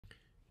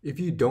If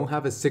you don't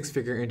have a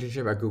six-figure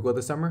internship at Google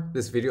this summer,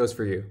 this video is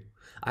for you.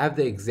 I have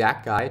the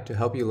exact guide to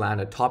help you land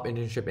a top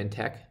internship in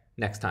tech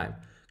next time,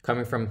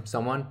 coming from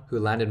someone who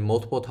landed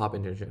multiple top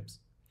internships.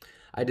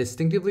 I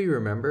distinctively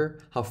remember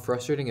how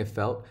frustrating it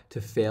felt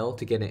to fail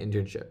to get an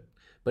internship.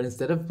 But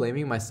instead of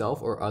blaming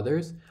myself or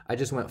others, I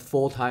just went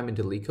full-time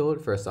into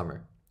Leetcode for a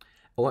summer.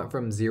 I went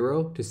from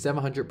 0 to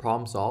 700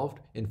 problems solved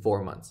in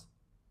 4 months.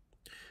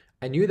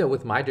 I knew that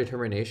with my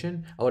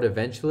determination, I would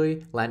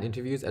eventually land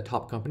interviews at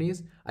top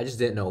companies, I just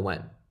didn't know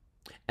when.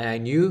 And I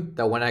knew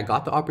that when I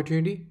got the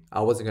opportunity,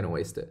 I wasn't going to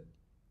waste it.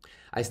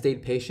 I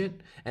stayed patient,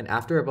 and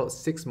after about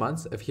 6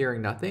 months of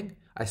hearing nothing,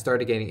 I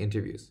started getting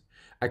interviews.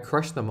 I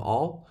crushed them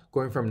all,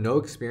 going from no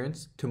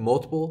experience to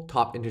multiple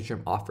top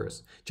internship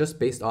offers, just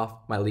based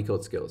off my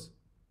Leetcode skills.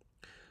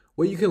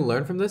 What you can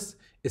learn from this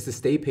is to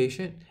stay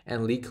patient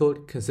and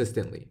Leetcode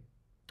consistently.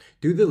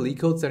 Do the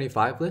Leetcode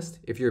 75 list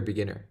if you're a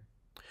beginner.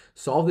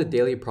 Solve the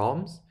daily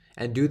problems,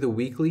 and do the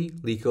weekly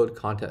Leetcode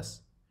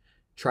contests.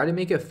 Try to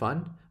make it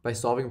fun by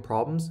solving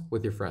problems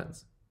with your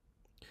friends.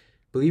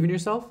 Believe in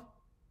yourself.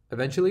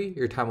 Eventually,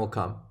 your time will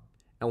come.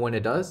 And when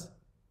it does,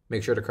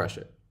 make sure to crush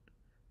it.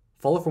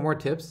 Follow for more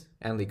tips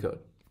and Leetcode.